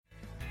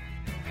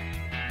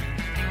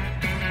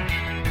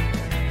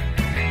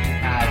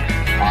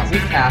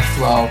positive cash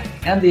flow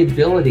and the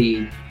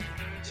ability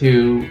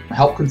to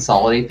help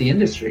consolidate the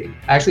industry.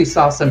 I actually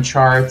saw some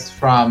charts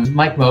from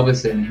Mike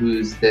Mauboussin,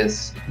 who's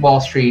this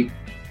Wall Street,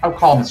 I would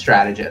call him a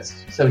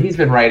strategist. So he's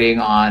been writing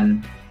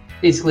on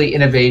basically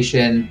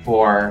innovation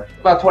for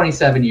about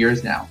 27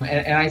 years now.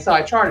 And I saw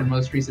a chart in the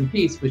most recent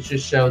piece, which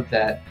just showed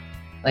that,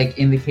 like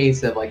in the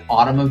case of like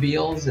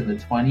automobiles in the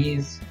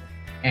 20s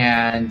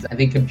and I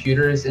think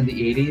computers in the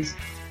 80s,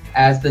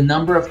 as the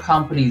number of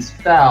companies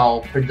fell,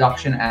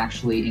 production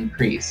actually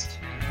increased.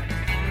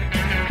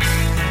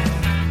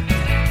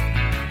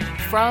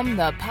 From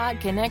the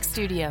PodConnect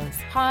Studios,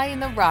 high in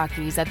the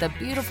Rockies at the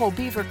beautiful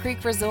Beaver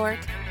Creek Resort,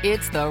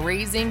 it's the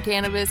Raising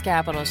Cannabis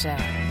Capital Show.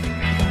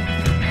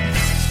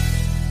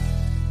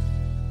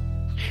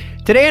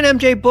 Today on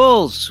MJ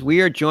Bulls,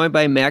 we are joined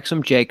by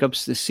Maxim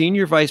Jacobs, the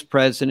Senior Vice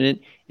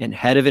President and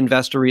Head of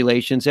Investor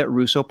Relations at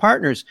Russo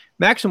Partners.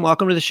 Maxim,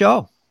 welcome to the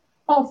show.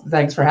 Oh,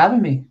 thanks for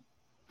having me.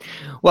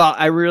 Well,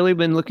 I've really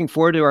been looking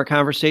forward to our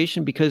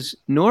conversation because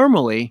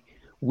normally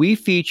we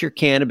feature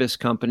cannabis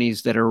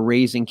companies that are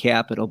raising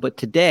capital, but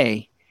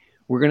today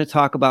we're going to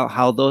talk about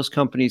how those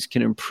companies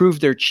can improve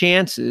their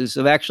chances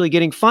of actually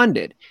getting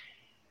funded.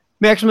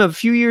 Maxim, a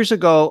few years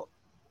ago,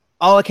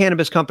 all a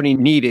cannabis company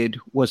needed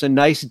was a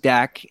nice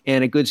deck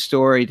and a good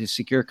story to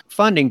secure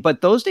funding,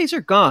 but those days are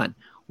gone.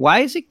 Why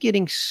is it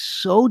getting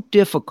so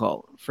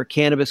difficult for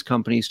cannabis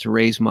companies to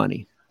raise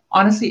money?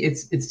 Honestly,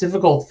 it's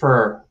difficult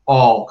for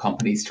all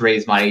companies to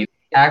raise money.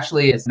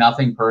 Actually, it's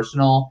nothing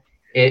personal.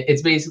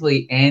 It's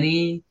basically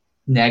any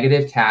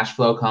negative cash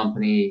flow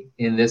company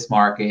in this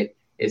market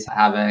is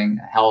having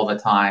a hell of a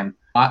time.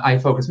 I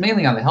focus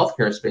mainly on the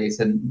healthcare space,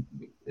 and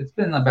it's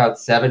been about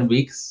 7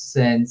 weeks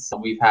since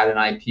we've had an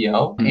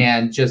IPO.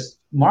 And just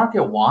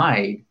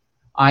market-wide,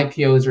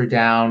 IPOs are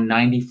down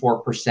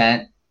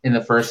 94% in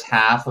the first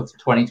half of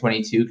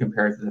 2022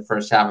 compared to the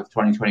first half of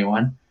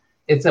 2021.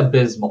 It's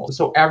abysmal.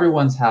 So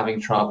everyone's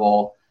having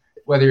trouble,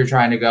 whether you're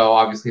trying to go,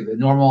 obviously, the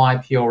normal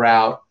IPO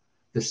route.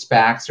 The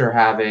SPACs are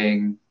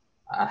having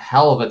a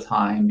hell of a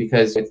time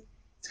because it's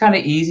kind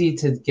of easy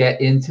to get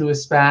into a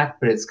SPAC,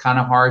 but it's kind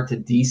of hard to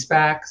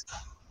de-SPAC.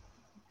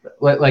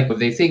 Like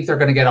they think they're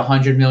going to get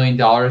 $100 million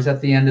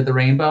at the end of the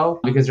rainbow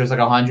because there's like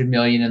 $100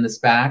 million in the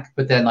SPAC,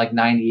 but then like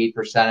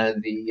 98%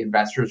 of the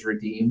investors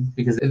redeemed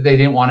because they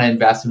didn't want to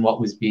invest in what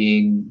was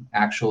being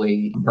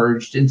actually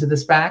merged into the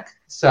SPAC.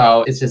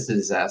 So it's just a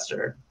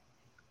disaster.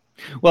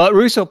 Well, at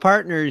Russo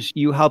Partners,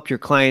 you help your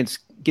clients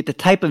get the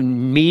type of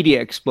media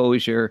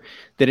exposure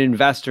that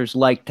investors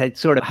like to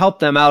sort of help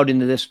them out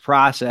into this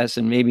process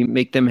and maybe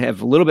make them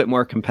have a little bit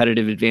more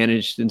competitive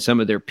advantage than some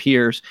of their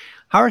peers.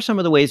 How are some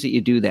of the ways that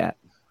you do that?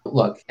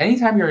 Look,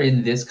 anytime you're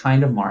in this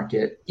kind of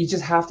market, you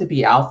just have to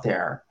be out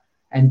there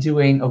and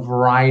doing a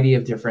variety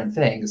of different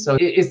things. So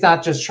it's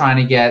not just trying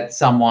to get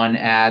someone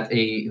at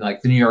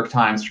like the New York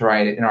Times to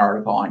write an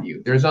article on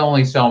you. There's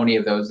only so many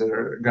of those that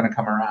are going to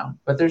come around.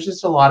 But there's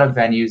just a lot of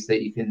venues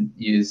that you can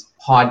use,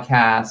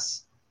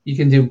 podcasts. You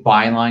can do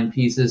byline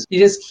pieces. You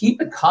just keep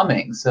it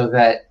coming so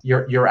that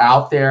you're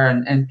out there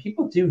and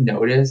people do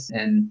notice.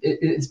 And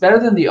it's better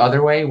than the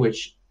other way,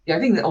 which I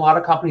think that a lot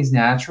of companies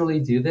naturally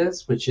do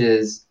this, which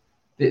is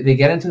they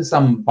get into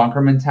some bunker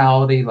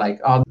mentality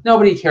like, oh,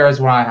 nobody cares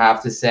what I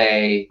have to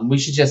say. We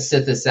should just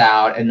sit this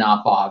out and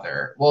not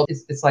bother. Well,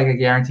 it's like a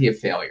guarantee of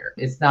failure.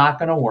 It's not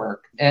going to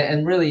work.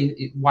 And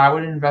really, why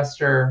would an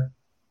investor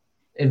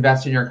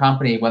invest in your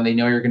company when they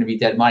know you're going to be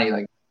dead money?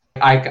 Like,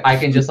 I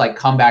can just like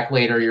come back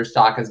later, your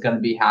stock is going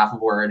to be half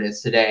of where it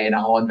is today, and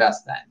I'll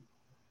invest then.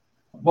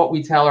 What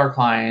we tell our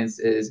clients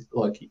is,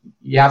 look,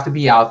 you have to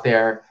be out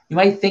there. You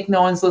might think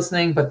no one's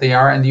listening, but they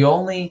are. And the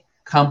only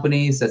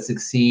companies that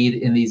succeed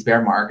in these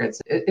bear markets,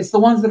 it's the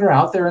ones that are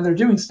out there and they're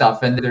doing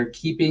stuff and they're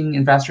keeping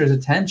investors'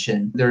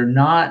 attention. They're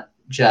not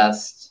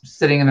just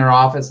sitting in their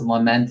office and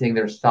lamenting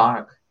their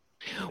stock.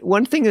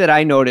 One thing that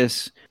I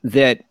notice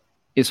that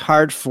is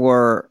hard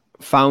for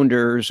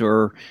founders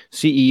or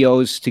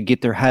CEOs to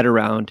get their head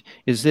around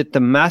is that the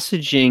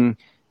messaging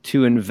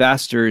to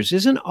investors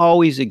isn't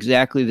always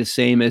exactly the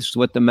same as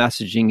what the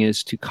messaging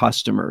is to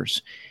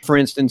customers. For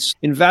instance,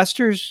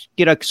 investors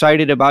get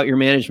excited about your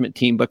management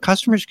team, but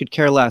customers could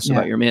care less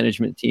about your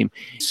management team.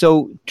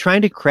 So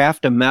trying to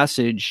craft a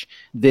message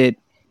that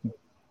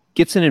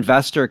gets an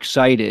investor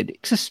excited,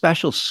 it's a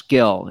special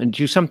skill. And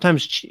do you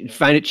sometimes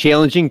find it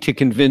challenging to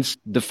convince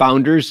the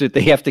founders that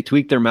they have to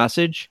tweak their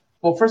message?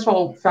 Well, first of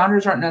all,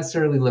 founders aren't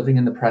necessarily living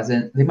in the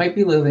present. They might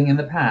be living in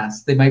the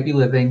past. They might be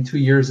living 2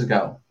 years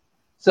ago.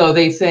 So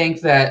they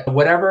think that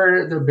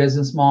whatever their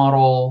business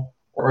model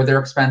or their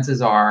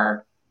expenses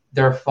are,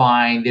 they're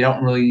fine. They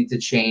don't really need to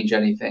change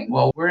anything.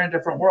 Well, we're in a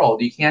different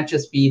world. You can't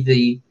just be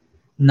the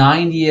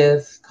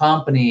 90th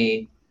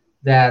company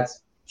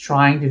that's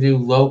trying to do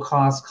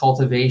low-cost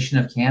cultivation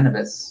of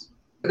cannabis.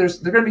 There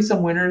are going to be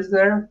some winners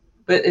there,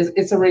 but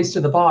it's a race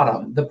to the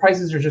bottom. The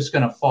prices are just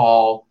going to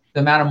fall. The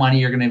amount of money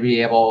you're going to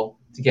be able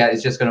to get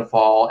is just going to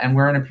fall. And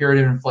we're in a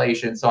period of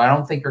inflation, so I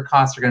don't think your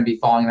costs are going to be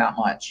falling that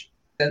much.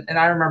 And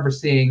I remember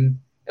seeing,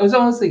 it was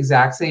almost the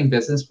exact same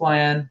business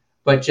plan,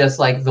 but just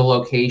like the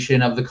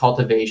location of the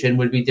cultivation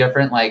would be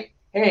different. Like,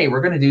 hey,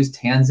 we're going to do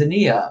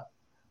Tanzania.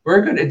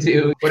 We're going to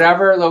do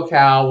whatever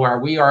locale where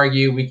we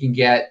argue we can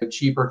get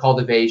cheaper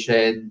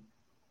cultivation.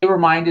 It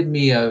reminded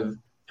me of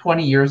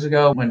 20 years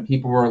ago when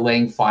people were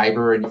laying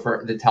fiber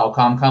for the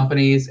telecom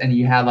companies, and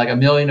you had like a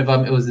million of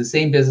them. It was the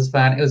same business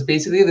plan. It was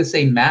basically the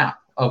same map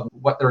of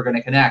what they're going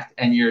to connect.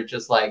 And you're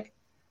just like,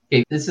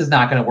 okay, this is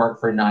not going to work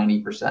for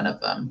 90% of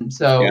them.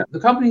 So the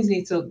companies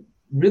need to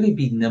really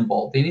be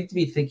nimble. They need to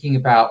be thinking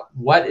about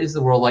what is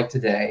the world like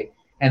today.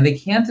 And they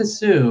can't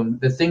assume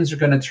that things are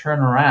going to turn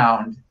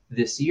around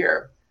this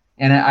year.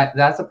 And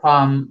that's a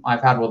problem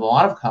I've had with a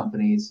lot of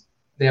companies.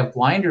 They have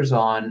blinders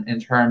on in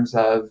terms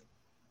of,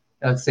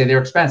 let's say, their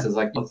expenses.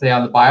 Like, let's say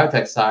on the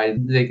biotech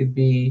side, they could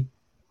be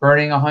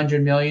burning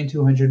 100 million,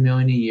 200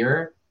 million a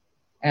year,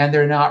 and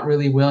they're not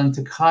really willing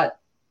to cut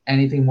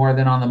anything more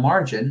than on the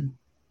margin.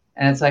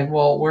 And it's like,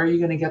 well, where are you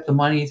going to get the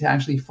money to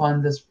actually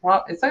fund this?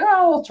 It's like,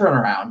 oh, we'll turn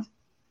around.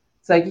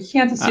 It's like, you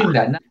can't assume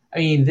that. I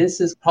mean,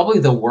 this is probably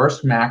the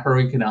worst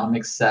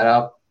macroeconomic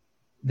setup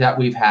that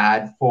we've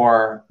had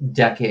for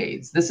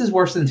decades. This is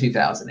worse than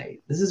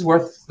 2008. This is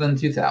worse than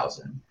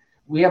 2000.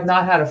 We have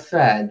not had a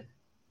Fed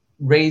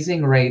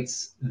raising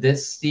rates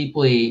this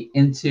steeply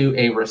into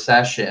a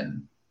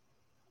recession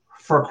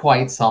for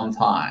quite some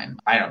time.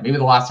 I don't know, maybe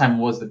the last time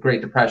was the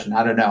Great Depression.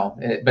 I don't know,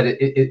 but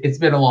it's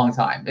been a long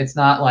time. It's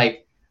not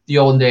like the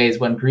olden days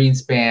when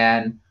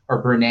Greenspan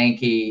or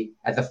Bernanke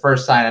at the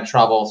first sign of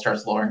trouble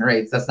starts lowering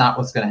rates. That's not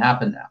what's going to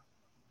happen now.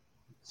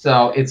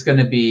 So it's going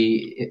to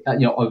be,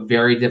 a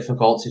very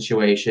difficult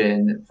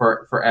situation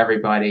for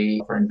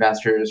everybody, for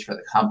investors, for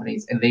the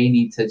companies, and they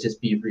need to just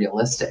be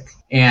realistic.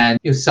 And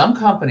some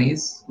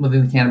companies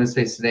within the cannabis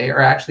space today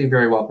are actually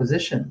very well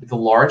positioned. The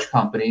large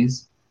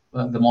companies,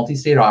 the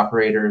multi-state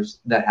operators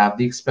that have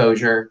the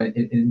exposure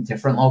in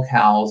different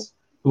locales,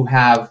 who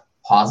have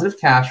positive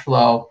cash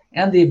flow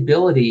and the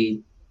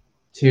ability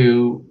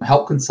to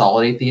help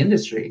consolidate the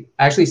industry.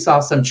 I actually saw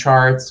some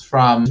charts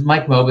from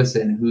Mike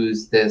Mauboussin,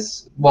 who's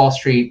this Wall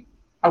Street,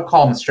 I would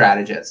call him a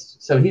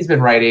strategist. So he's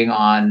been writing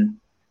on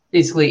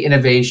basically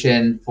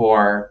innovation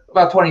for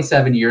about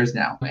 27 years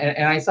now.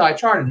 And I saw a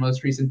chart in the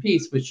most recent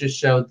piece, which just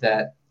showed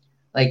that,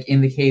 like, in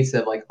the case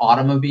of like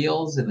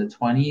automobiles in the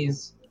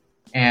 20s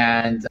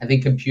and I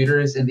think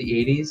computers in the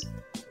 80s,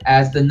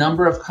 as the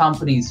number of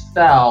companies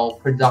fell,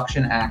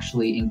 production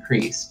actually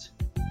increased.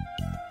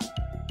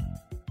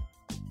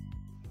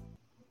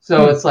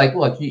 So it's like,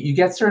 look, you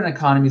get certain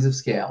economies of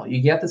scale, you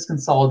get this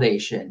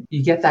consolidation,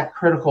 you get that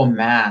critical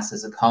mass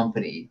as a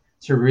company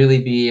to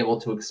really be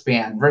able to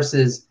expand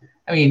versus,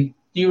 I mean,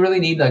 do you really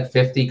need like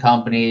 50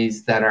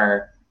 companies that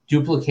are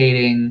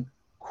duplicating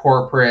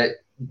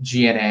corporate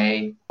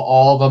G&A?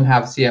 All of them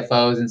have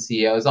CFOs and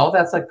CEOs. All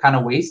that's like kind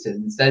of wasted.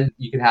 Instead,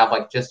 you could have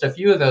like just a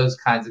few of those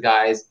kinds of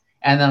guys,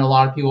 and then a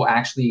lot of people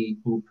actually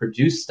who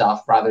produce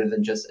stuff rather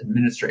than just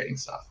administrating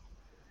stuff.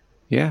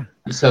 Yeah.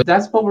 So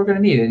that's what we're going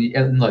to need.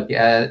 And look,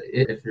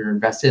 if you're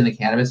invested in the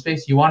cannabis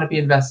space, you want to be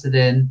invested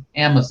in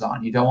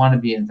Amazon. You don't want to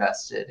be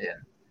invested in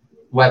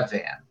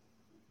Webvan.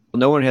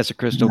 No one has a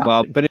crystal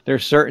ball, but there are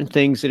certain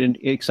things that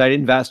excite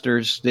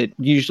investors that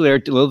usually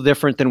are a little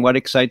different than what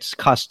excites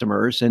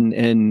customers.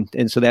 And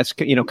so that's,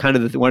 kind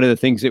of one of the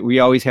things that we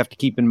always have to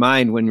keep in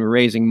mind when we're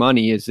raising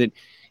money is that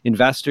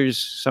investors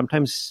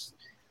sometimes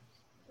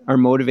are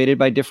motivated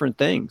by different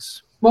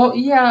things. Well,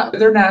 yeah,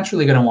 they're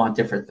naturally going to want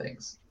different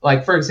things.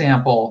 Like, for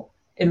example,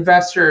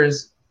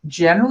 investors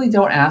generally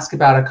don't ask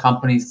about a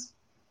company's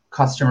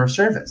customer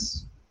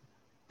service.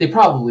 They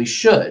probably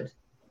should,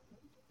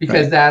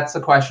 because that's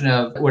a question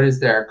of what is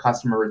their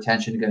customer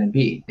retention going to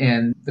be.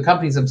 And the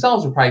companies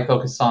themselves are probably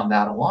focused on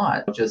that a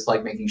lot, just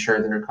like making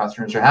sure their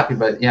customers are happy.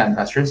 But yeah,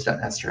 investors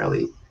don't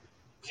necessarily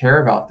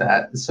care about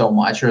that so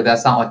much, or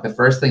that's not like the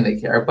first thing they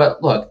care.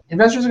 But look,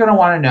 investors are going to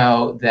want to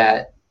know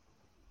that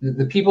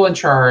the people in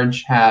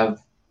charge have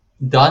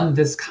done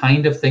this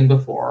kind of thing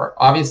before.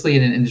 Obviously,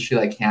 in an industry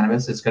like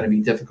cannabis, it's going to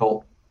be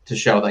difficult to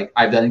show, like,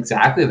 I've done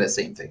exactly the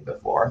same thing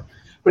before.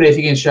 But if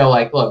you can show,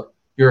 like, look,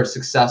 you're a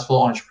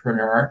successful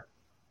entrepreneur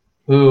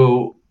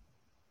who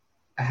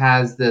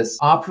has this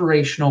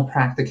operational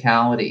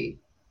practicality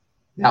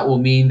that will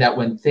mean that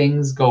when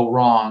things go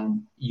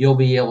wrong, you'll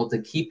be able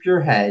to keep your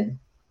head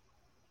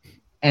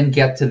and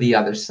get to the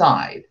other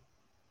side.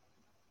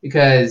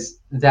 Because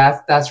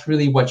that's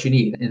really what you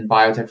need. In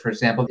biotech, for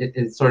example,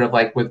 it's sort of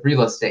like with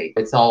real estate.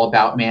 It's all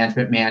about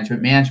management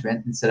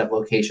instead of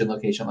location.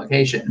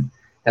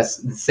 That's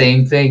the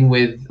same thing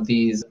with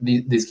these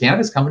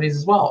cannabis companies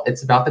as well.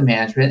 It's about the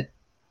management.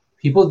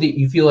 People that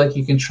you feel like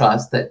you can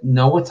trust, that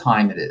know what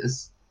time it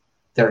is,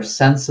 that are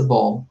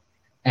sensible,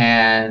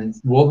 and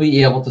will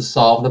be able to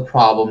solve the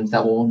problems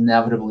that will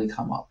inevitably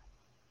come up.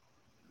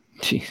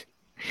 Jeez.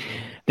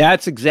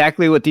 That's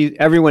exactly what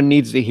everyone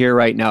needs to hear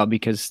right now,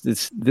 because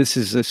this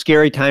is a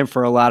scary time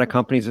for a lot of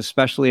companies,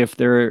 especially if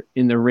they're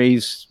in the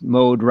raise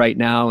mode right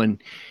now.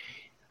 And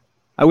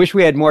I wish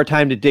we had more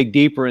time to dig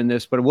deeper in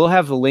this, but we'll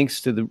have the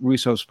links to the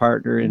Russo's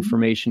partner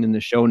information in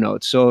the show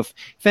notes. So if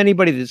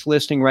anybody that's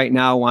listening right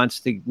now wants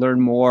to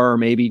learn more, or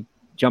maybe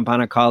jump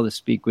on a call to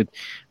speak with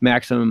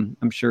Maxim.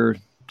 I'm sure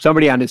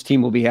somebody on his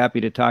team will be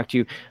happy to talk to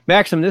you.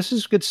 Maxim, this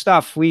is good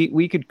stuff.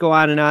 We could go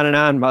on and on and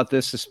on about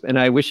this, and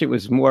I wish it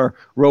was more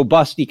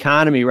robust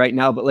economy right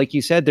now. But like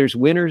you said, there's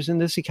winners in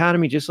this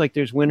economy, just like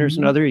there's winners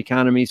in other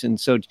economies. And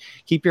so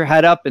keep your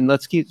head up and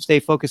let's stay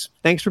focused.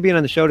 Thanks for being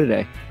on the show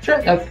today. Sure.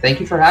 Thank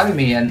you for having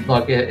me. And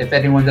look, if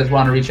anyone does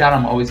want to reach out,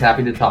 I'm always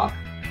happy to talk.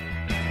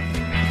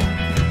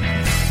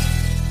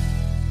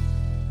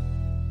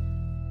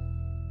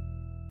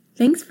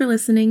 Thanks for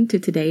listening to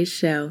today's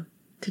show.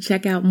 To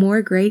check out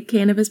more great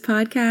cannabis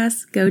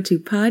podcasts, go to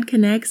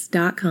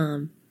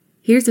podconnects.com.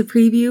 Here's a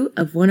preview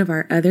of one of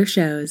our other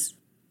shows.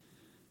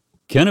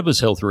 Cannabis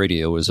Health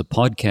Radio is a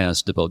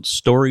podcast about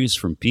stories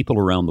from people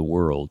around the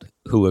world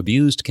who have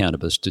used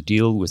cannabis to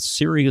deal with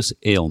serious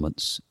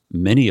ailments,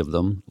 many of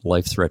them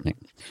life-threatening.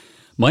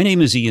 My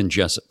name is Ian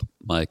Jessup.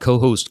 My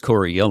co-host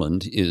Corey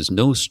Yelland is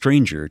no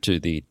stranger to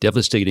the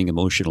devastating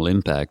emotional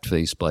impact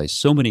faced by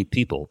so many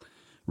people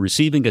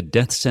receiving a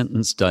death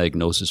sentence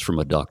diagnosis from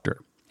a doctor.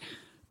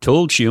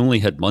 Told she only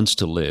had months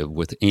to live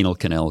with anal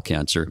canal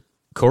cancer,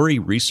 Corey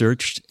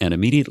researched and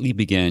immediately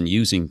began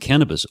using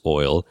cannabis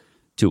oil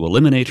to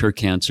eliminate her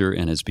cancer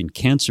and has been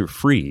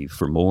cancer-free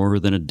for more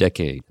than a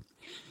decade.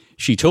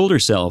 She told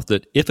herself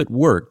that if it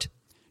worked,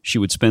 she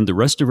would spend the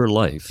rest of her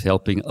life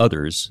helping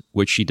others,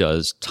 which she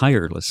does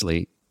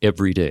tirelessly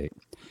every day.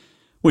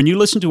 When you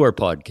listen to our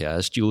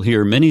podcast, you'll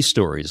hear many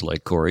stories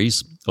like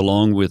Corey's,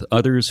 along with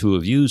others who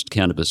have used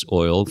cannabis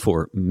oil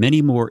for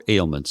many more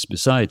ailments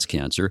besides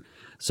cancer,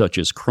 such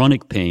as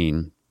chronic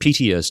pain,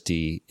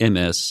 PTSD,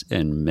 MS,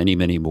 and many,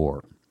 many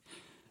more.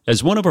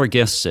 As one of our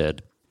guests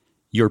said,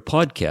 "Your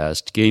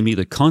podcast gave me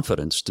the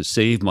confidence to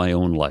save my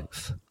own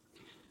life."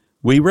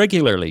 We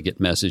regularly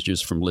get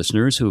messages from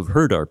listeners who have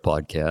heard our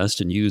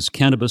podcast and use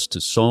cannabis to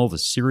solve a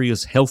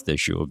serious health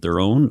issue of their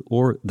own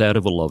or that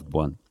of a loved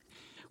one.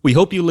 We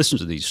hope you listen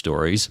to these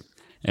stories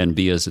and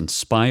be as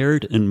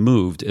inspired and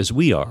moved as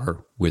we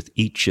are with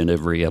each and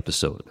every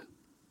episode.